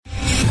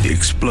The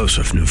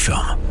explosive new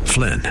film,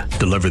 Flynn,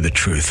 deliver the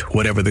truth,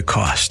 whatever the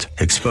cost,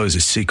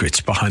 exposes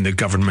secrets behind the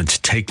government's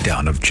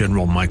takedown of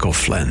General Michael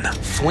Flynn.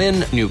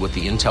 Flynn knew what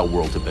the intel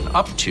world had been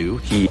up to.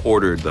 He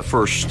ordered the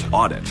first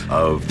audit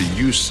of the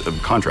use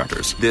of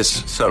contractors.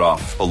 This set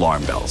off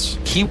alarm bells.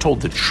 He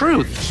told the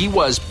truth. He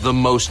was the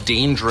most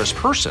dangerous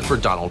person for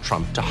Donald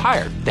Trump to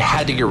hire. They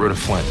had to get rid of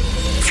Flynn.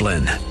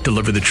 Flynn,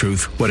 deliver the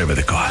truth, whatever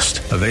the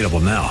cost. Available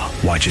now.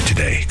 Watch it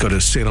today. Go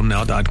to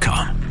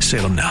salemnow.com.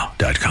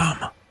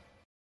 salemnow.com.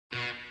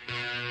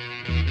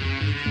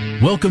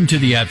 Welcome to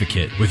The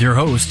Advocate with your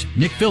host,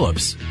 Nick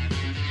Phillips.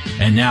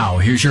 And now,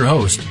 here's your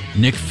host,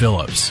 Nick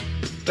Phillips.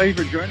 Thank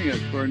you for joining us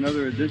for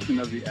another edition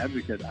of The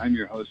Advocate. I'm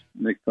your host,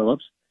 Nick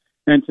Phillips.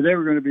 And today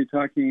we're going to be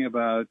talking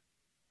about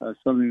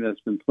something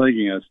that's been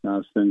plaguing us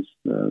now since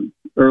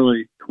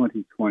early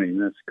 2020,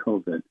 and that's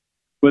COVID.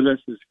 With us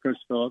is Chris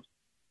Phillips.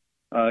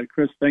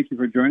 Chris, thank you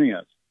for joining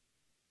us.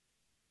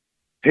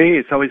 Hey,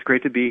 it's always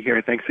great to be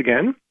here. Thanks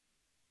again.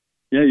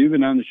 Yeah, you've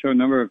been on the show a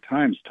number of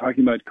times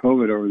talking about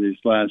COVID over these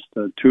last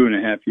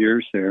 2.5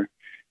 years here.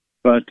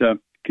 But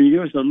can you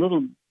give us a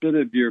little bit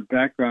of your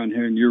background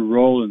here and your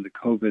role in the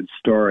COVID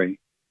story?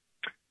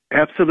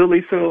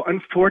 Absolutely. So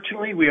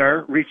unfortunately, we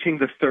are reaching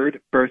the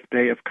third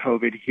birthday of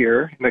COVID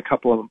here in a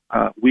couple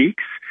of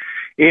weeks.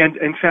 And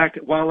in fact,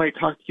 while I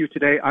talk to you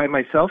today, I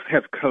myself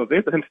have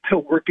COVID. I'm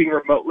still working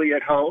remotely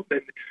at home.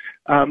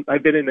 And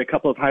I've been in a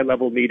couple of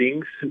high-level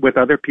meetings with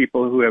other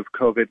people who have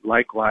COVID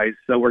likewise.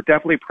 So we're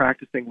definitely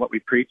practicing what we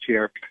preach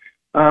here.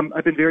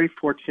 I've been very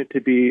fortunate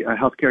to be a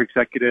healthcare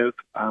executive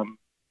and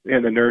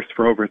a nurse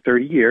for over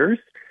 30 years.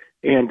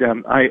 And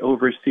I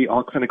oversee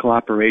all clinical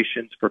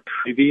operations for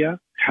Privia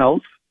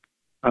Health,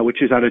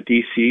 which is out of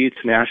D.C.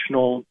 It's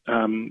national.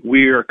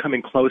 We are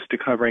coming close to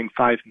covering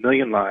 5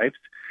 million lives.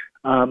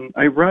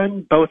 I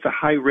run both a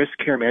high-risk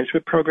care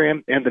management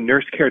program and the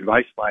nurse care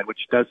advice line, which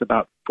does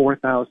about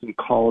 4,000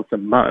 calls a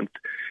month.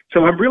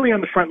 So I'm really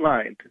on the front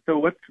line. So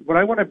what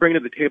I want to bring to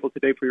the table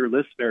today for your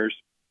listeners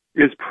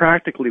is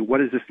practically what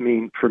does this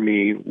mean for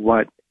me,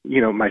 what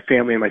my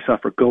family and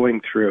myself are going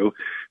through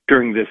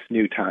during this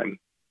new time.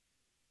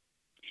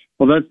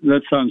 Well,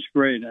 that sounds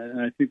great,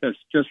 and I think that's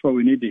just what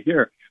we need to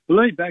hear. But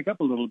let me back up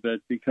a little bit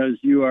because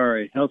you are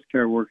a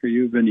healthcare worker.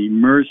 You've been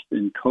immersed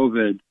in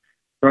COVID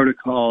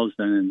protocols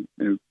and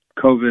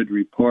COVID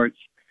reports,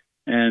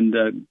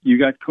 and you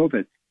got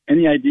COVID.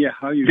 Any idea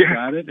how you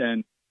got it,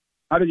 and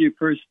how did you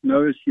first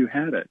notice you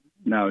had it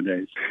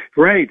nowadays?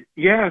 Right.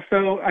 Yeah,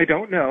 so I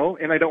don't know,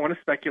 and I don't want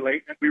to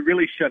speculate, and we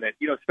really shouldn't,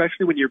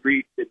 especially when you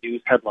read the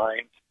news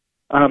headlines.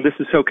 This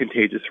is so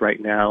contagious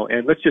right now,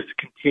 and let's just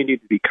continue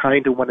to be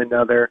kind to one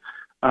another.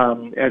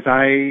 As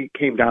I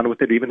came down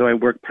with it, even though I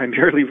work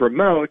primarily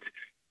remote,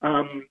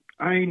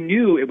 I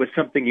knew it was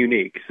something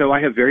unique. So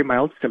I have very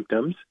mild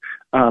symptoms,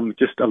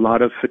 just a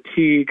lot of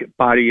fatigue,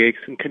 body aches,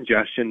 and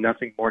congestion,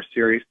 nothing more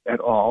serious at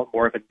all,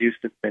 more of a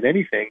nuisance than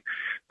anything.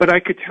 But I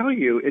could tell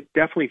you it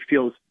definitely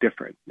feels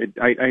different.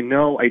 I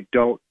know I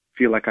don't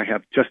feel like I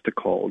have just a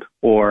cold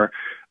or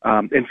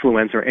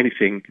influenza or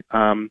anything.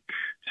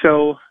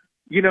 So,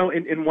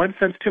 in one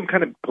sense, too, I'm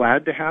kind of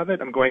glad to have it.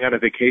 I'm going on a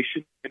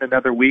vacation in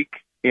another week.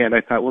 And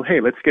I thought, well,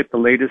 hey, let's get the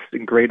latest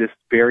and greatest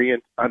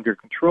variant under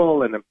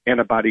control and an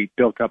antibody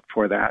built up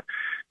for that.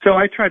 So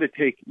I try to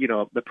take,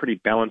 the pretty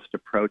balanced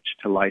approach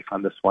to life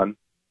on this one.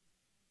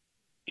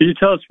 Can you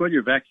tell us what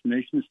your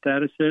vaccination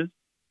status is?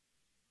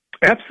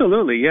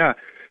 Absolutely, yeah.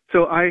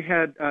 So I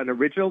had an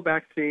original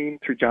vaccine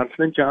through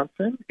Johnson &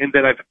 Johnson, and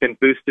then I've been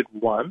boosted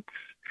once.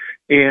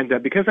 And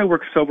because I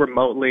work so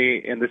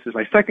remotely, and this is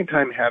my second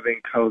time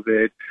having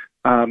COVID,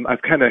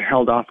 I've kind of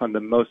held off on the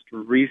most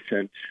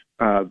recent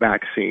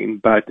vaccine,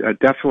 but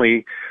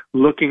definitely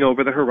looking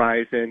over the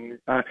horizon.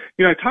 I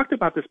talked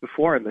about this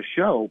before in the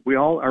show. We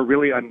all are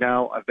really on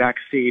now a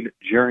vaccine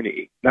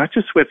journey, not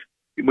just which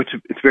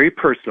it's very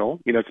personal.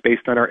 It's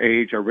based on our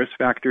age, our risk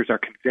factors, our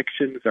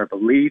convictions, our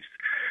beliefs.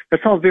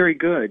 That's all very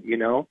good,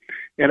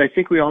 And I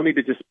think we all need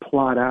to just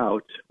plot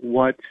out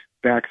what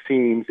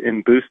vaccines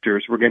and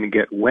boosters we're going to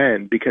get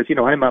when, because,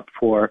 I'm up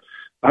for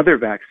other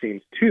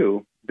vaccines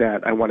too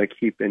that I want to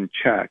keep in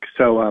check.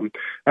 So I'm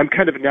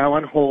kind of now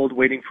on hold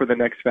waiting for the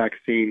next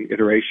vaccine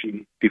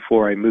iteration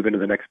before I move into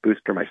the next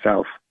booster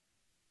myself.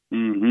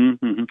 Well,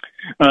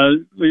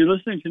 you're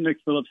listening to Nick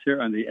Phillips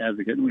here on The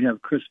Advocate, and we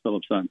have Chris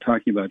Phillips on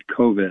talking about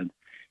COVID.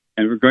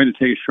 And we're going to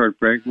take a short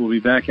break. We'll be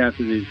back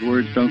after these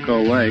words. Don't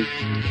go away.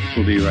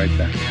 We'll be right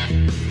back.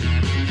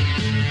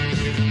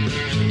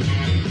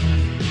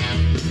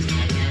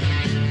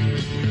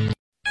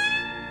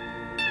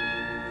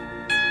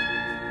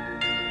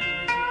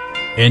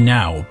 And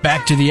now,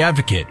 back to The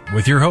Advocate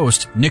with your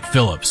host, Nick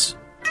Phillips.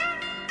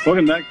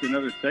 Welcome back to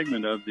another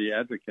segment of The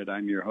Advocate.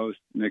 I'm your host,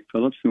 Nick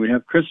Phillips, and we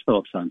have Chris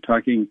Phillips on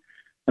talking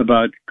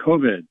about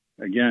COVID.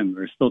 Again,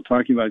 we're still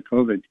talking about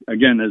COVID.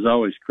 Again, as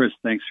always, Chris,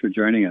 thanks for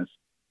joining us.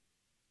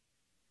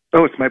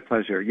 Oh, it's my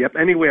pleasure. Yep,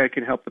 any way I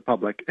can help the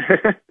public.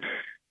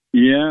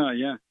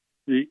 Yeah.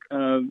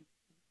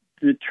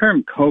 The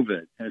term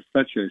COVID has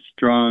such a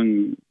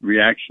strong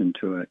reaction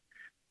to it.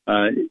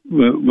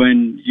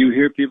 When you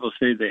hear people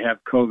say they have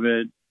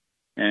COVID,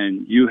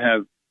 and you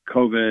have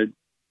COVID,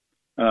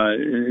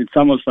 it's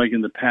almost like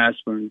in the past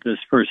when this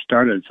first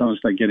started, it's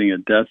almost like getting a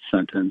death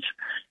sentence.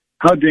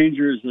 How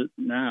dangerous is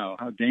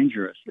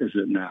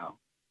it now?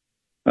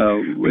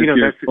 With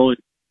your fully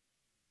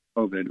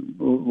COVID,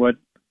 what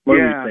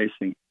are we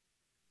facing?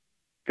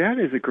 That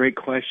is a great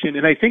question,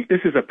 and I think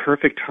this is a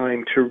perfect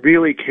time to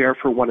really care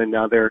for one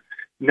another,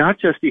 not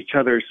just each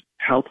other's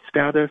health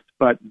status,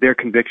 but their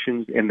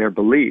convictions and their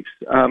beliefs.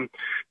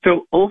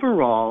 So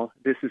overall,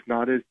 this is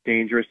not as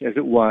dangerous as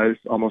it was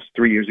almost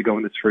 3 years ago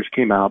when this first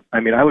came out. I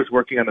mean, I was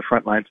working on the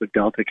front lines when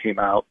Delta came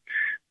out,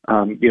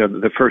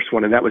 the first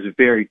one, and that was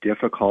very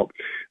difficult.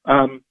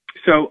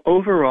 So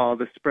overall,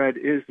 the spread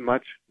is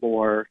much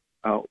more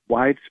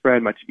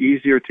widespread, much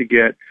easier to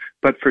get,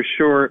 but for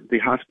sure, the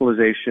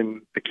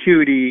hospitalization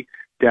acuity,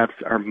 deaths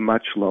are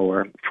much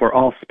lower for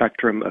all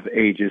spectrum of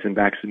ages and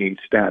vaccination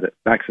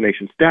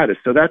status.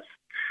 So that's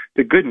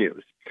the good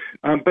news.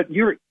 But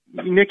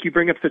Nick, you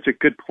bring up such a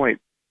good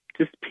point.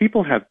 Just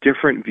people have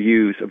different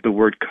views of the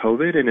word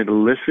COVID, and it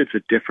elicits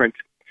a different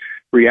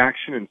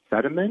reaction and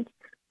sentiment.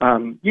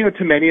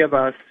 To many of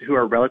us who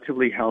are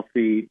relatively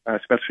healthy,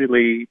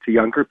 especially to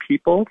younger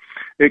people,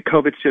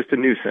 COVID's just a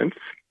nuisance.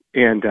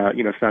 And,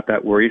 it's not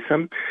that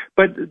worrisome.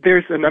 But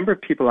there's a number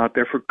of people out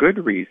there for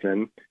good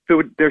reason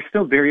who they're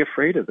still very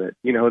afraid of it.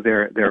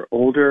 They're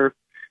older.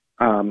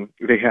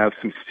 They have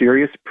some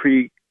serious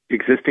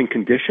pre-existing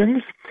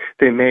conditions.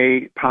 They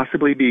may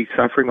possibly be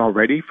suffering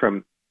already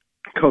from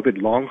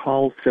COVID long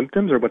haul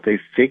symptoms or what they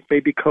think may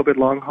be COVID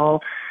long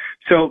haul.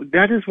 So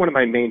that is one of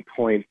my main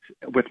points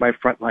with my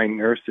frontline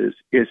nurses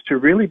is to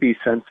really be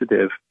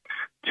sensitive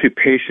to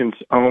patients'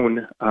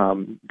 own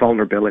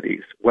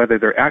vulnerabilities, whether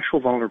they're actual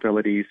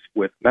vulnerabilities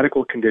with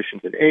medical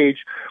conditions and age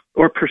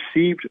or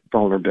perceived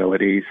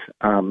vulnerabilities,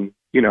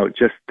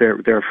 just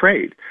they're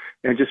afraid,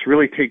 and just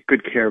really take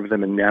good care of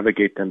them and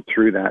navigate them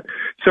through that.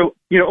 So,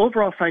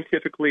 overall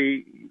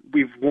scientifically,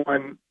 we've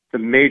won the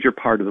major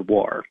part of the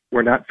war.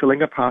 We're not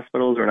filling up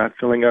hospitals, we're not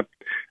filling up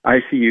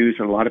ICUs,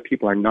 and a lot of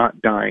people are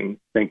not dying,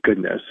 thank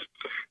goodness.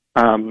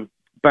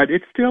 But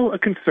it's still a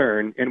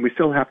concern, and we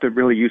still have to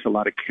really use a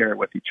lot of care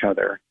with each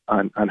other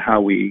on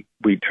how we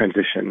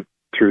transition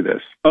through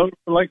this. Well,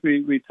 like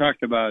we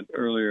talked about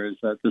earlier, is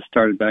that this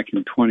started back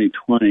in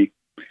 2020.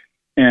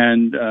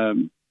 And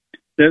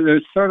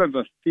there's sort of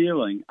a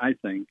feeling, I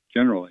think,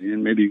 generally,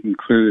 and maybe you can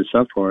clear this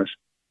up for us,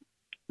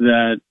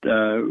 that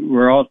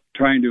we're all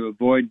trying to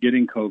avoid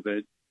getting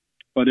COVID.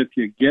 But if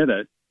you get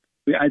it,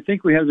 I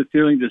think we have the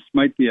feeling this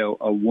might be a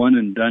one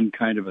and done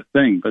kind of a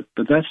thing, but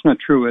that's not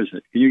true, is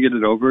it? Can you get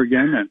it over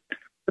again? And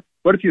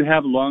what if you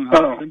have long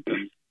haul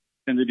symptoms?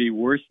 Can they be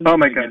worse than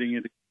getting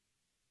it?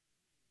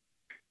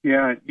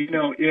 Yeah,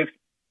 if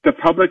the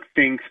public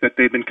thinks that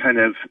they've been kind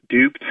of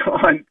duped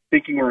on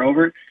thinking we're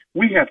over,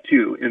 we have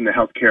too in the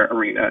healthcare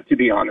arena, to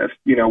be honest.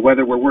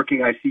 Whether we're working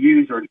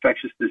ICUs or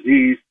infectious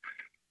disease,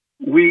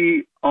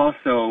 we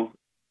also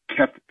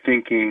kept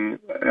thinking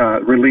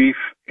relief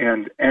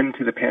and end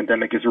to the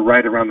pandemic is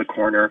right around the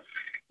corner.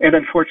 And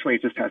unfortunately,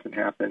 it just hasn't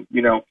happened.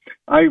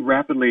 I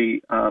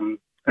rapidly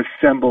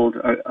assembled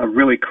a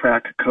really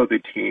crack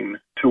COVID team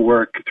to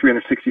work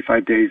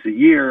 365 days a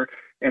year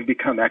and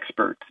become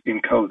experts in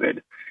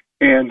COVID.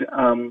 And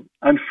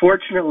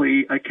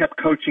unfortunately, I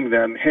kept coaching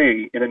them,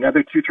 hey, in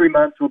another 2-3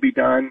 months, we'll be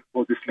done.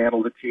 We'll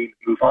dismantle the team,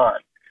 move on.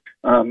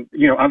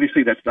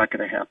 Obviously that's not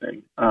going to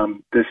happen.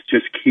 This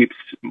just keeps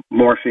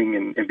morphing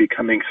and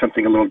becoming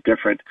something a little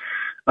different.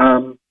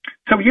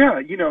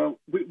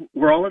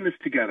 We're all in this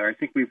together. I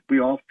think we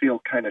all feel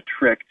kind of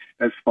tricked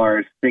as far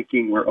as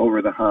thinking we're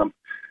over the hump.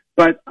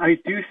 But I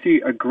do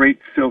see a great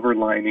silver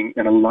lining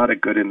and a lot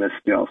of good in this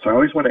still. So I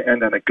always want to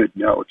end on a good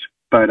note.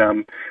 But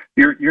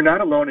you're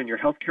not alone, and your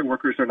healthcare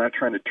workers are not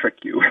trying to trick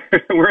you.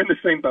 We're in the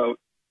same boat.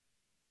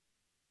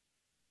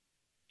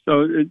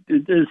 So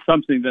it is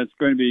something that's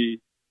going to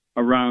be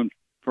around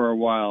for a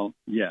while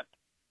yet,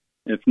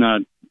 if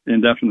not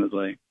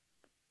indefinitely.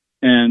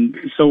 And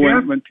so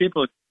when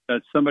people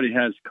that somebody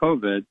has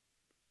COVID,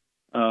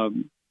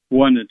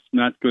 one, it's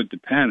not good to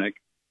panic,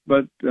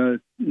 but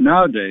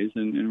nowadays,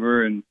 and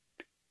we're in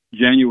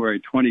January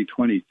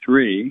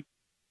 2023,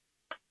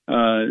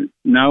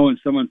 now when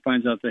someone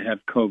finds out they have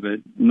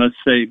COVID, and let's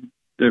say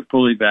they're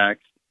fully vaxxed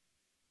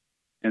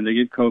and they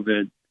get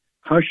COVID,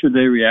 how should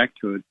they react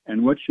to it,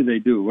 and what should they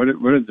do?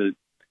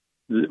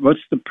 What's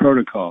the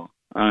protocol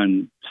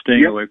on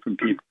staying away from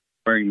people,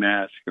 wearing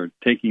masks, or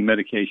taking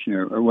medication,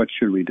 or what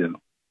should we do?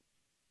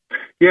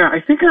 Yeah,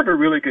 I think I have a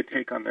really good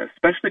take on this,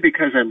 especially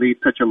because I lead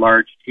such a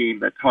large team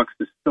that talks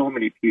to so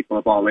many people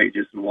of all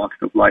ages and walks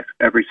of life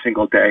every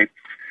single day.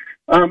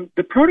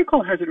 The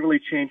protocol hasn't really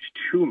changed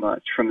too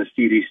much from the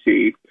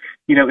CDC.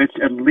 It's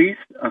at least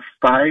a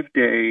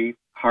 5-day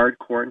hard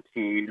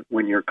quarantine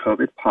when you're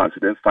COVID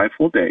positive, 5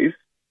 full days,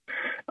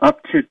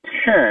 up to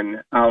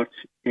 10 out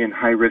in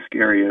high-risk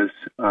areas,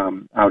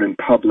 out in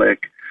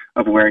public,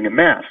 of wearing a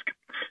mask.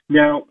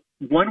 Now,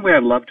 one way I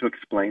love to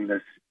explain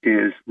this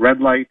is red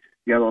light,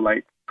 yellow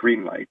light,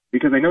 green light?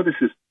 Because I know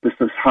this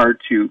is hard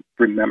to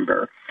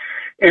remember.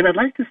 And I'd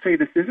like to say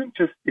this isn't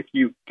just if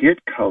you get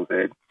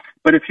COVID,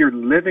 but if you're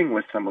living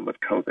with someone with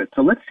COVID.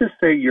 So let's just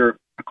say you're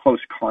a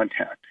close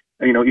contact.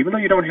 You know, even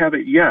though you don't have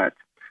it yet,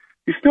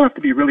 you still have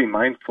to be really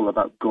mindful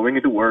about going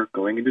into work,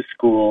 going into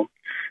school.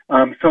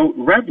 So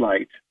red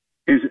light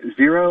is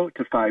 0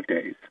 to 5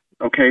 days.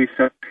 Okay,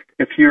 so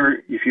if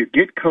you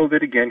get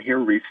COVID again here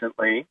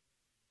recently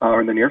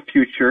or in the near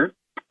future,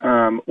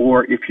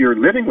 or if you're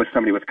living with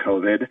somebody with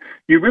COVID,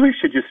 you really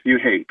should just view,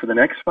 hey, for the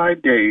next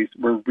 5 days,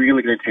 we're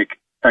really going to take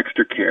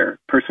extra care.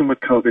 Person with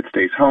COVID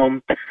stays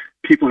home.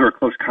 People who are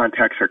close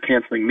contacts are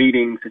canceling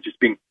meetings and just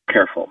being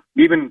careful,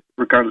 even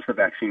regardless of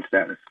vaccine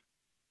status.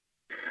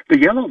 The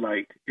yellow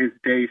light is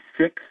day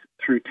 6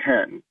 through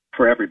 10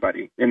 for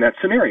everybody in that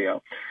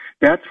scenario.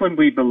 That's when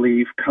we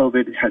believe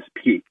COVID has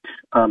peaked,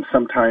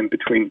 sometime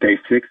between day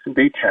 6 and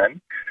day 10.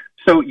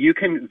 So you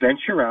can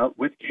venture out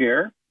with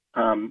care.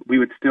 We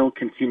would still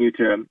continue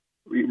to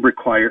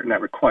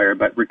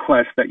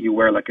request that you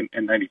wear like an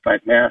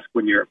N95 mask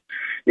when you're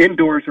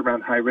indoors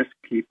around high-risk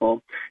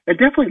people. And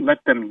definitely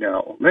let them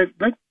know. Let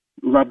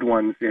loved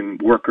ones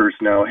and workers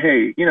know,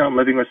 hey, you know, I'm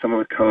living with someone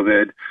with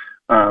COVID.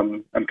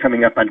 I'm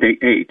coming up on day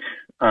 8.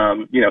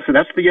 So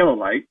that's the yellow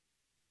light.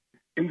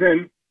 And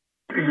then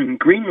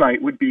green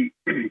light would be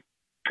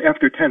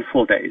after 10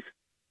 full days.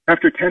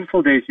 After 10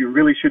 full days, you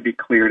really should be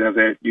cleared of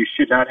it. You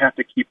should not have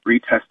to keep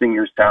retesting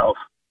yourself.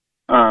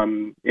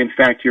 In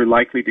fact, you're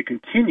likely to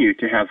continue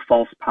to have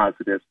false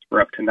positives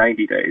for up to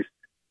 90 days.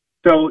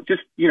 So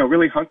just,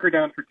 really hunker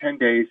down for 10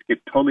 days,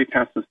 get totally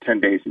past those 10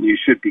 days, and you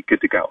should be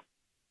good to go.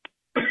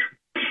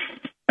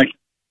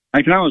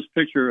 I can almost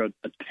picture a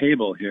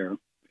table here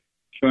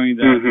showing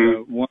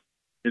that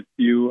if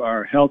you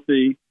are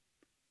healthy,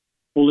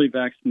 fully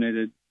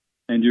vaccinated,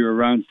 and you're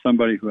around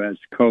somebody who has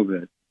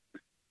COVID,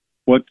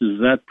 what does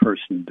that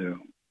person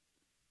do?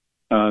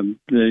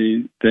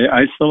 They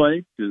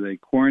isolate? Do they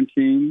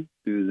quarantine?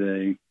 Do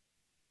they?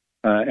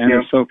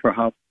 If so, for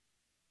how?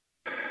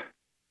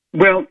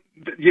 Well,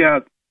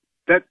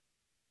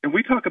 and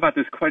we talk about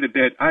this quite a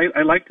bit.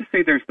 I like to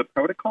say there's the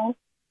protocol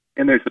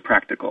and there's the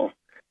practical.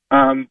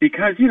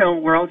 Because,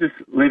 we're all just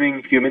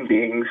living human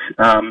beings.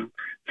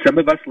 Some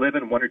of us live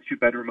in 1 or 2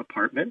 bedroom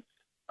apartments.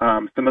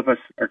 Some of us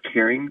are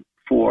caring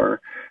for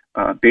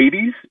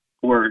babies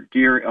or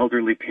dear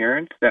elderly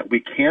parents that we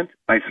can't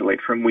isolate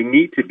from. We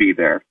need to be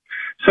there.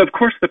 So, of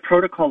course, the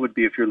protocol would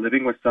be if you're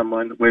living with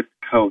someone with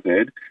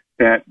COVID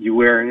that you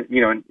wear,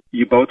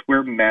 you both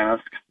wear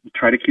masks, you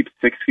try to keep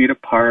 6 feet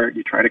apart,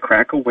 you try to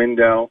crack a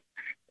window,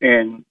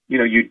 and,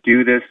 you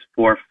do this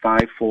for 5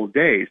 full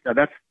days. Now,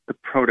 that's the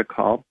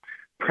protocol.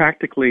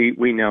 Practically,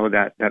 we know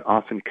that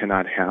often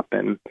cannot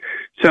happen.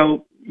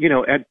 So,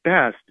 at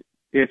best,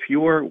 if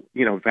you're,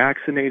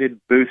 vaccinated,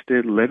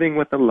 boosted, living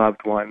with a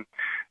loved one,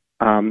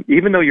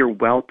 even though you're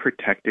well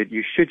protected,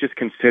 you should just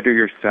consider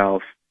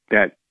yourself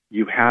that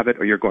you have it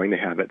or you're going to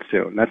have it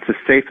soon. That's the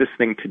safest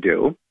thing to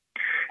do.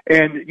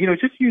 And,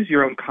 just use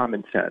your own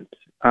common sense.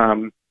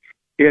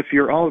 If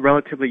you're all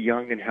relatively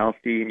young and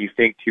healthy and you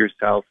think to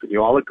yourself and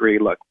you all agree,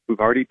 look, we've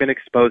already been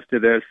exposed to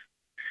this,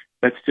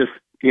 let's just,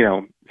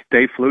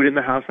 stay fluid in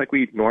the house like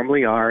we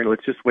normally are, and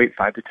let's just wait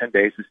 5 to 10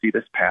 days to see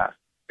this pass.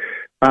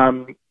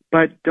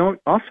 But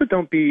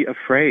don't be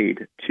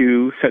afraid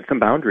to set some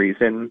boundaries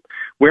and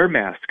wear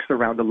masks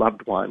around a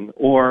loved one,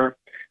 or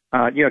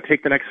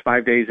take the next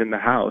 5 days in the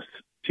house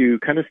to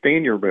kind of stay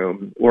in your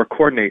room, or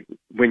coordinate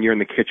when you're in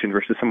the kitchen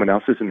versus someone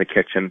else is in the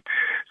kitchen.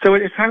 So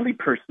it's highly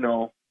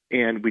personal,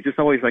 and we just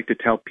always like to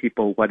tell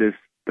people what is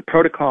the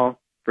protocol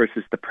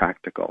versus the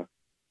practical.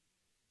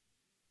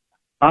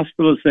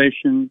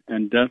 Hospitalization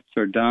and deaths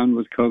are down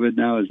with COVID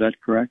now. Is that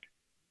correct?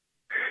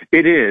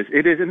 It is.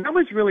 And that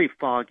was really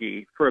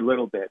foggy for a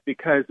little bit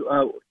because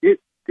it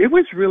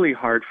was really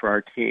hard for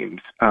our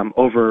teams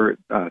over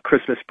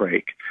Christmas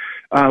break.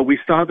 We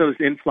saw those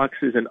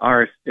influxes in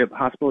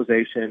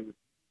hospitalization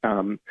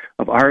of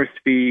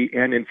RSV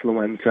and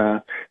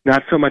influenza,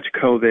 not so much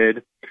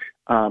COVID.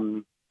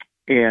 And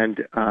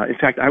in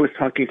fact, I was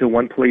talking to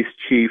one police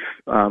chief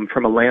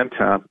from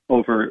Atlanta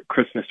over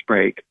Christmas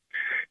break.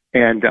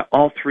 And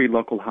all 3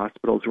 local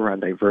hospitals were on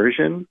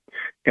diversion,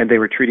 and they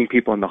were treating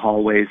people in the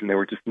hallways, and there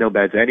were just no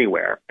beds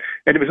anywhere.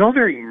 And it was all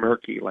very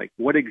murky, like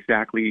what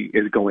exactly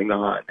is going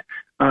on.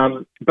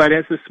 But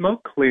as the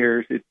smoke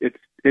clears, it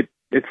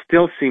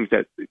still seems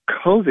that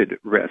COVID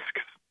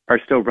risks are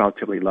still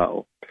relatively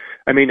low.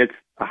 I mean, it's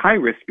a high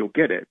risk you'll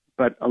get it,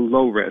 but a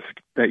low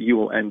risk that you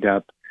will end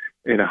up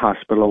in a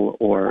hospital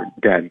or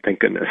dead, thank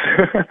goodness.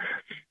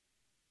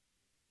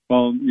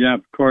 Well, yeah,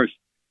 of course.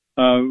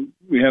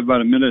 We have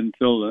about a minute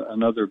until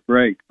another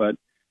break, but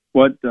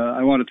what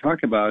I want to talk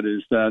about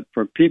is that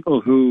for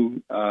people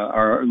who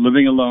are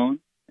living alone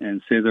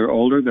and say they're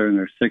older, they're in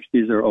their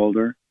 60s or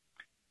older,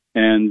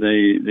 and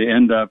they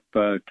end up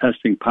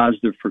testing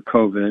positive for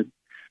COVID,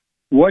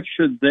 what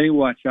should they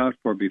watch out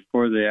for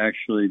before they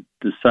actually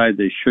decide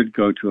they should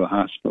go to a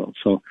hospital?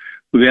 So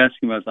we'll be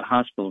asking about the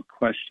hospital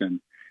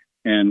question,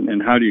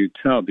 and how do you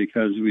tell?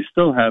 Because we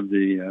still have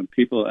the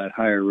people at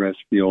higher risk,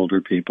 the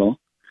older people.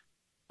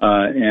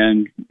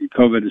 and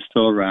COVID is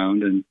still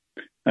around. And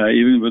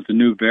even with the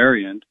new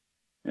variant,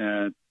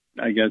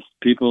 I guess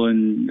people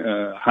in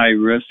high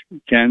risk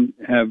can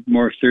have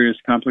more serious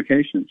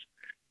complications.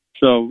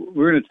 So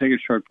we're going to take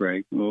a short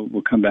break.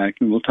 We'll come back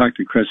and we'll talk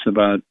to Chris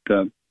about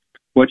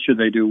what should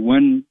they do.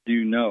 When do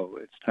you know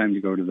it's time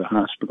to go to the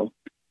hospital?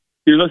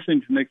 You're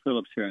listening to Nick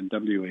Phillips here on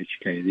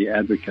WHK, The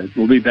Advocate.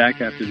 We'll be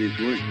back after these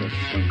words, but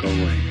don't go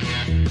away.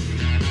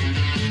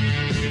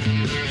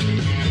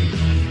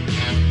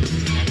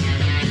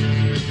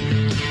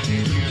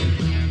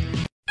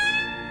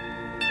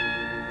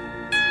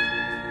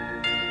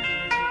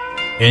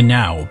 And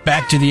now,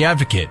 back to The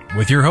Advocate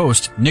with your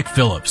host, Nick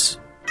Phillips.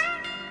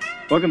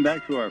 Welcome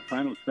back to our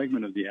final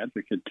segment of The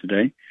Advocate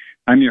today.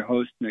 I'm your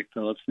host, Nick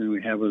Phillips, and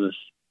we have with us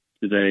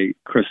today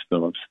Chris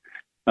Phillips,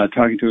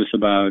 talking to us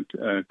about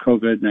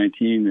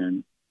COVID-19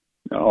 and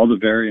all the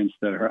variants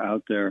that are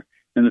out there,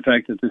 and the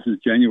fact that this is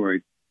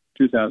January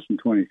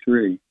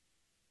 2023,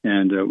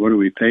 and what are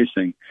we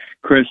facing.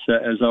 Chris,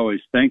 as always,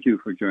 thank you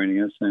for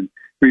joining us, and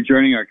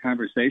rejoining our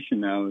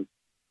conversation now,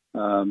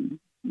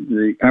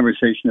 the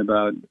conversation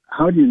about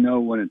how do you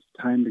know when it's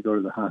time to go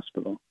to the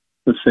hospital?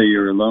 Let's say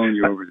you're alone,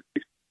 you're over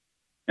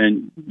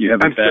and you have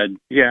a bad...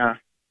 Yeah.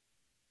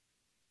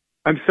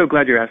 I'm so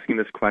glad you're asking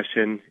this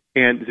question,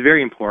 and it's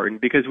very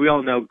important because we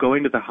all know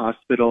going to the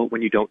hospital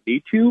when you don't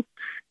need to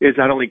is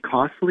not only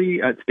costly,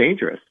 it's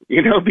dangerous,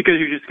 because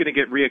you're just going to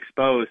get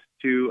re-exposed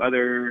to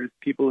other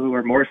people who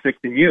are more sick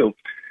than you.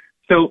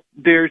 So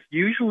there's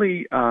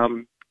usually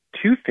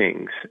two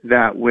things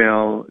that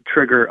will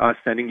trigger us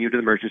sending you to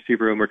the emergency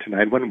room or to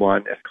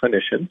 911 as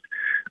clinicians.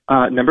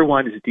 Number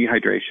one is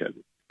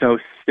dehydration. So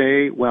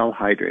stay well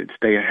hydrated.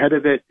 Stay ahead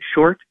of it.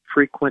 Short,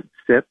 frequent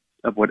sips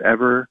of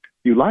whatever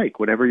you like,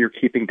 whatever you're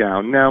keeping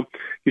down. Now,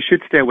 you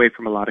should stay away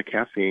from a lot of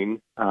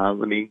caffeine.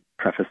 Let me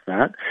preface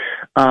that.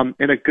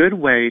 And a good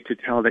way to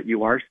tell that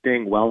you are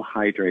staying well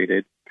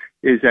hydrated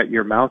is that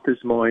your mouth is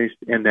moist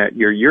and that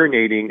you're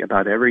urinating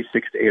about every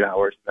 6 to 8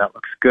 hours, and that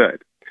looks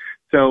good.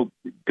 So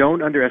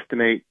don't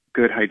underestimate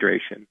good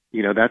hydration.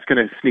 That's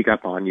going to sneak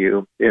up on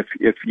you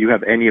if you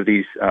have any of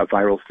these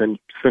viral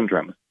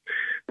syndromes.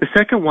 The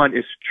second one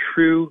is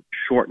true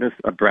shortness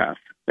of breath.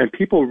 And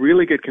people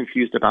really get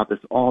confused about this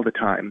all the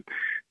time.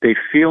 They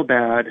feel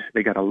bad.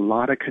 They got a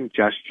lot of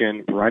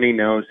congestion, runny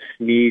nose,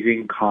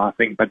 sneezing,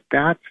 coughing, but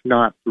that's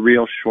not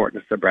real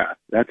shortness of breath.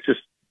 That's just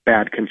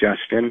bad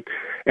congestion.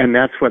 And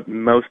that's what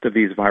most of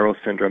these viral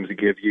syndromes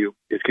give you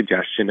is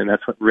congestion, and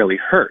that's what really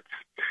hurts.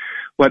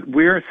 What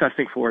we're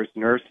assessing for as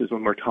nurses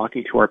when we're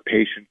talking to our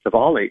patients of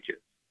all ages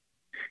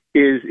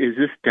is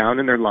this down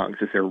in their lungs?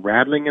 Is there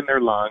rattling in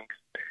their lungs?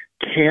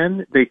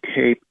 Can they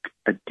take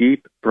a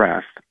deep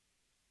breath,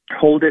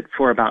 hold it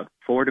for about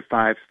 4 to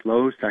 5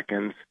 slow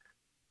seconds,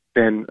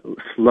 then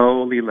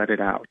slowly let it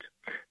out?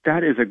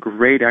 That is a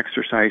great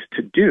exercise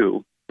to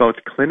do both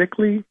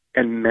clinically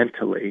and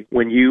mentally.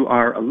 When you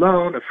are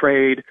alone,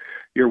 afraid,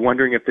 you're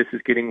wondering if this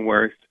is getting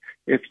worse,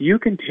 if you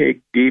can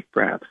take deep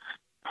breaths,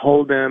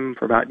 hold them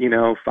for about,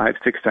 5,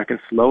 6 seconds,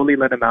 slowly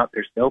let them out,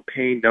 there's no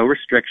pain, no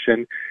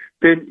restriction,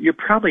 then you're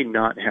probably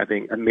not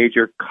having a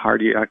major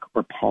cardiac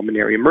or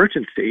pulmonary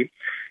emergency.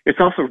 It's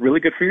also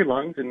really good for your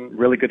lungs and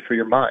really good for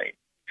your mind.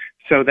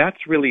 So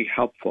that's really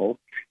helpful.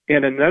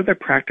 And another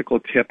practical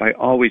tip I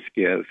always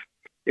give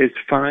is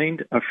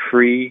find a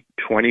free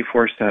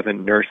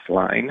 24/7 nurse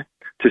line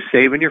to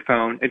save in your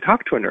phone and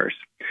talk to a nurse.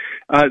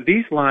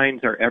 These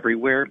lines are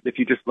everywhere if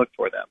you just look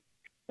for them.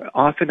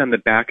 Often on the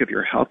back of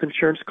your health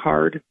insurance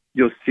card,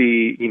 you'll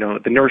see,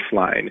 the nurse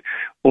line,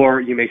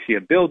 or you may see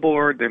a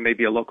billboard. There may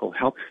be a local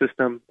health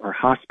system or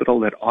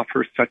hospital that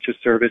offers such a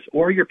service,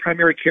 or your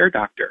primary care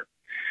doctor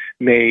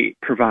may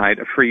provide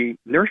a free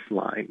nurse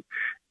line.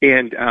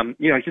 And,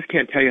 I just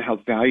can't tell you how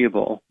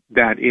valuable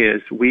that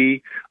is.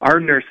 Our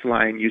nurse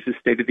line uses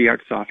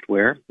state-of-the-art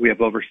software. We have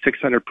over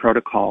 600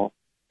 protocol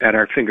at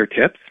our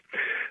fingertips.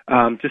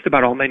 Just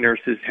about all my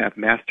nurses have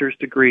master's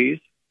degrees.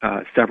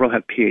 Several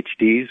have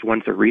PhDs.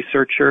 One's a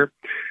researcher.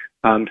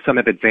 Some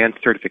have advanced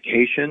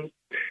certifications.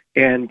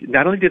 And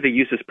not only do they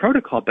use this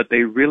protocol, but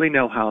they really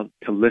know how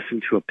to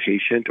listen to a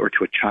patient or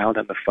to a child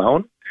on the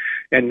phone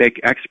and make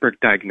expert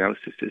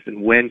diagnoses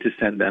and when to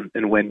send them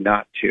and when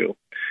not to.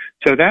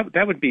 So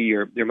that would be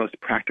your most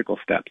practical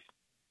steps.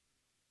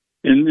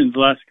 In the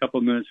last couple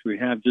of minutes we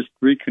have, just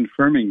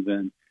reconfirming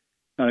then,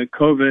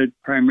 COVID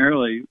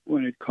primarily,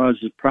 when it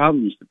causes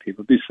problems to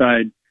people,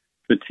 besides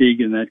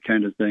fatigue and that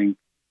kind of thing,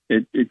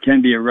 it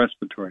can be a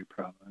respiratory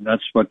problem.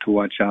 That's what to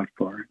watch out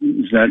for.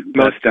 Is that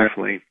most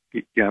definitely?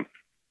 Yeah.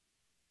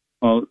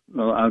 Well,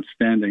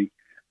 outstanding.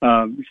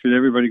 Should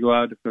everybody go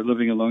out if they're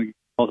living alone,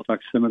 pulse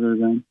oximeter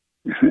then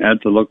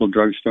at the local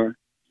drugstore?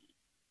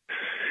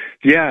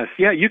 Yes,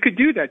 yeah, you could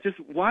do that. Just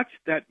watch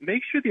that.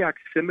 Make sure the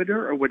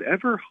oximeter or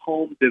whatever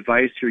home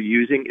device you're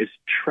using is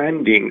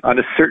trending on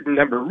a certain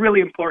number.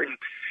 Really important.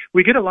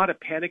 We get a lot of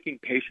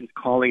panicking patients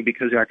calling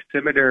because their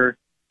oximeter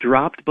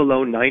dropped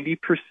below 90%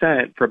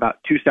 for about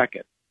 2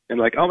 seconds. And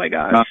like, oh my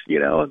gosh,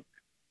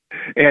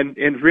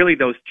 And really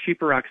those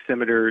cheaper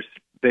oximeters,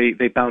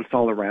 they bounce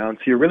all around.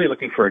 So you're really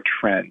looking for a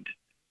trend.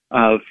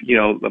 of,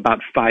 about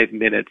 5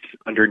 minutes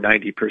under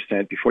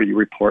 90% before you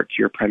report to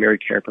your primary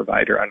care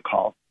provider on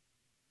call.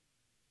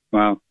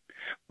 Wow.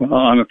 Well,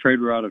 I'm afraid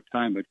we're out of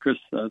time, but Chris,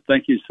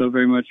 thank you so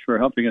very much for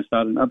helping us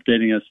out and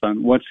updating us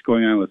on what's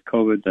going on with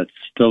COVID that's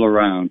still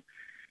around.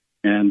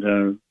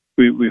 And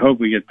we hope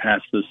we get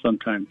past this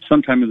sometime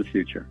in the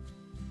future.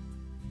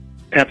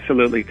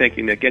 Absolutely. Thank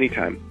you, Nick.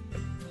 Anytime.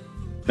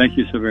 Thank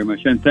you so very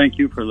much. And thank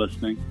you for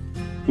listening.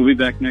 We'll be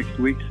back next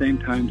week, same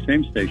time,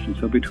 same station.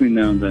 So between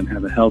now and then,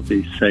 have a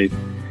healthy, safe,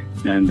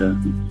 and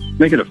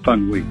make it a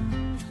fun week.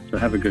 So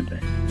have a good day.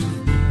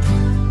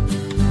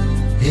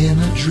 In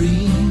a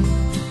dream,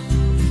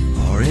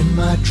 or in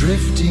my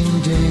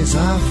drifting days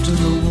after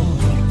the war,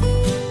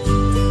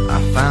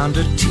 I found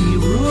a tea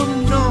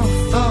room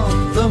north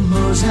of the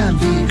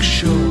Mozambique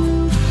shore.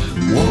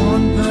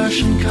 Worn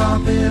Persian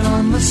carpet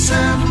on the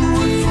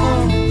sandalwood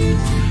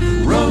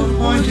floor,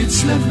 road-pointed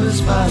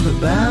slippers by the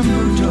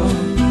bamboo door.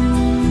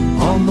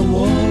 On the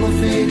wall a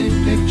faded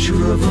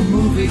picture of a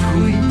movie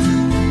queen,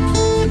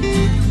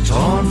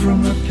 torn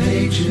from the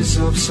pages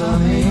of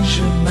some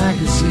ancient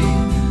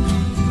magazine.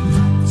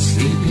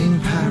 Sleeping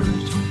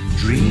parrot,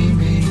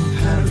 dreaming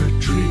parrot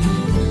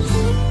dreams.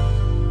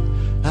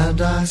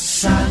 And I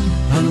sat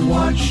and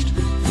watched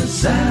the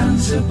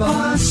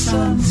Zanzibar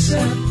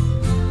sunset,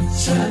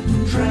 sat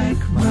and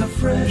drank my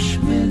fresh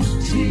mint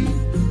tea,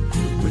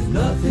 with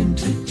nothing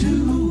to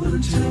do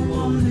until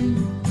morning,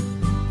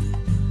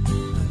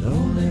 and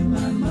only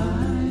my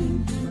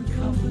mind for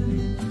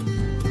company.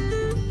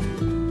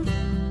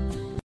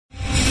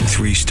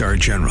 3-star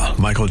General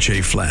Michael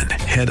J. Flynn,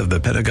 head of the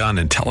Pentagon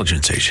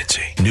Intelligence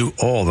Agency, knew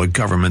all the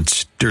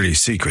government's dirty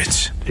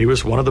secrets. He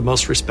was one of the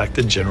most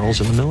respected generals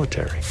in the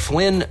military.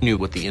 Flynn knew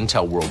what the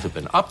intel world had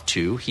been up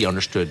to. He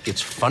understood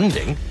its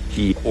funding.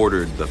 He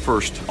ordered the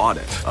first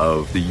audit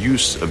of the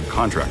use of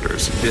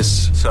contractors.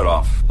 This set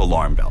off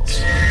alarm bells.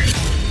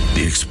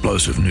 The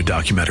explosive new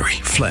documentary,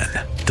 Flynn,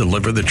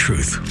 Deliver the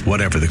Truth,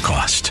 Whatever the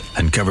Cost,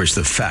 uncovers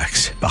the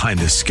facts behind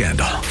this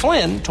scandal.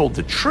 Flynn told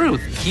the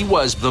truth. He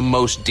was the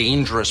most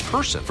dangerous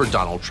person for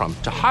Donald Trump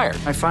to hire.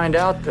 I find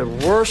out the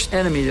worst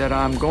enemy that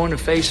I'm going to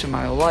face in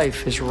my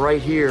life is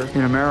right here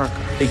in America.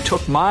 They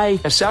took my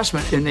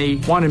assessment and they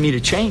wanted me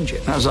to change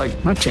it. And I was like,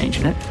 I'm not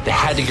changing it. They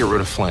had to get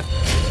rid of Flynn.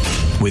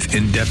 With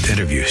in-depth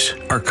interviews,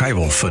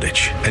 archival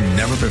footage, and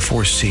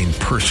never-before-seen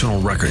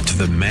personal records of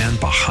the man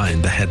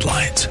behind the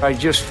headlines. I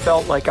just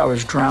felt like I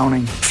was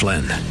drowning.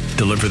 Flynn,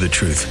 Deliver the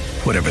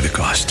Truth, Whatever the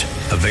Cost.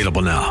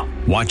 Available now.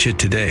 Watch it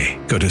today.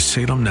 Go to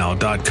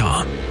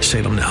salemnow.com.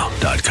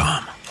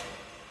 salemnow.com.